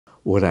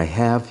What I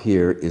have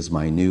here is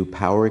my new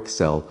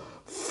PowerXL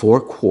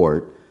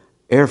 4-quart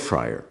air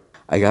fryer.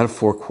 I got a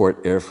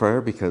 4-quart air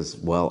fryer because,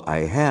 well, I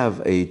have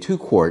a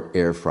 2-quart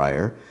air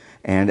fryer,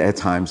 and at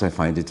times I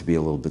find it to be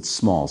a little bit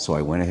small. So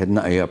I went ahead and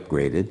I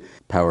upgraded.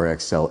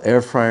 PowerXL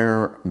air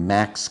fryer,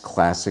 Maxx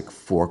Classic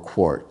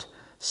 4-quart,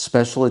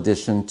 special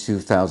edition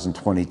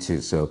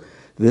 2022. So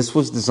this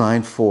was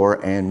designed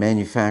for and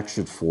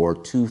manufactured for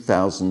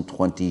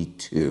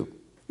 2022.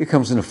 It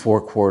comes in a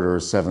 4-quart or a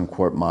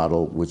 7-quart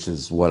model, which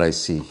is what I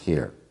see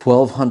here.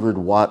 1200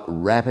 watt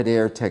rapid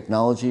air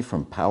technology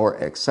from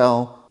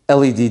PowerXL,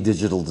 LED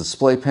digital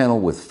display panel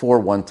with 4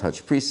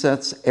 one-touch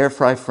presets, air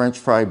fry, French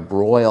fry,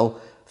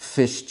 broil,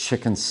 fish,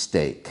 chicken,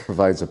 steak.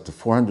 Provides up to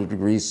 400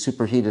 degrees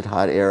superheated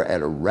hot air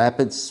at a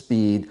rapid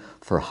speed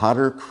for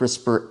hotter,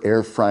 crisper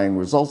air frying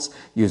results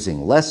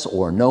using less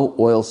or no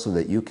oil so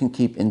that you can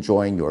keep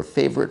enjoying your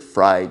favorite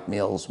fried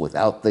meals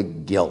without the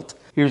guilt.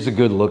 Here's a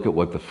good look at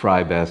what the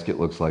fry basket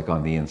looks like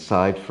on the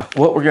inside.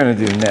 What we're going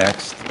to do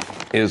next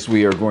is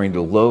we are going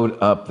to load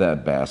up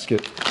that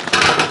basket.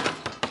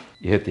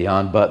 You hit the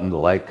on button, the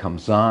light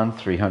comes on.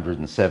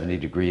 370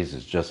 degrees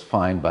is just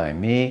fine by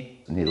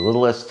me. I need a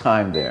little less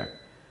time there.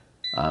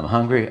 I'm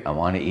hungry, I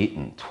want to eat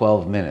in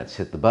 12 minutes.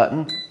 Hit the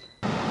button.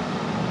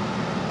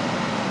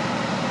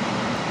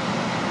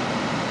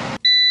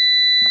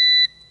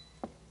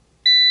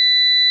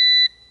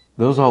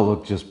 Those all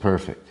look just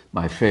perfect.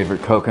 My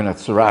favorite coconut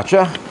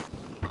sriracha.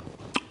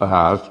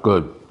 That's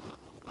good.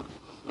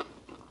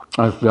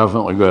 That's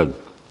definitely good.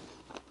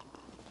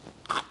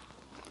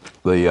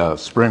 The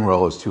spring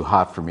roll is too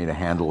hot for me to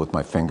handle with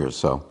my fingers,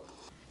 so.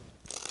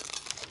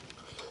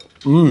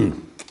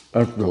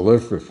 That's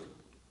delicious.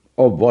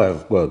 Oh boy,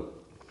 that's good.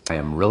 I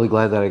am really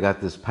glad that I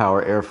got this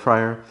Power Air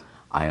Fryer.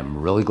 I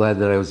am really glad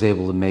that I was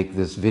able to make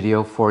this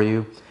video for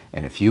you.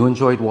 And if you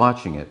enjoyed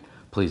watching it,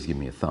 please give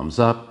me a thumbs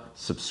up,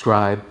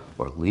 subscribe,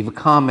 or leave a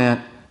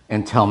comment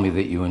and tell me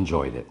that you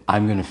enjoyed it.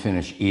 I'm gonna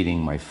finish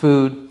eating my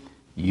food.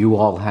 You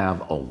all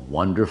have a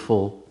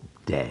wonderful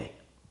day.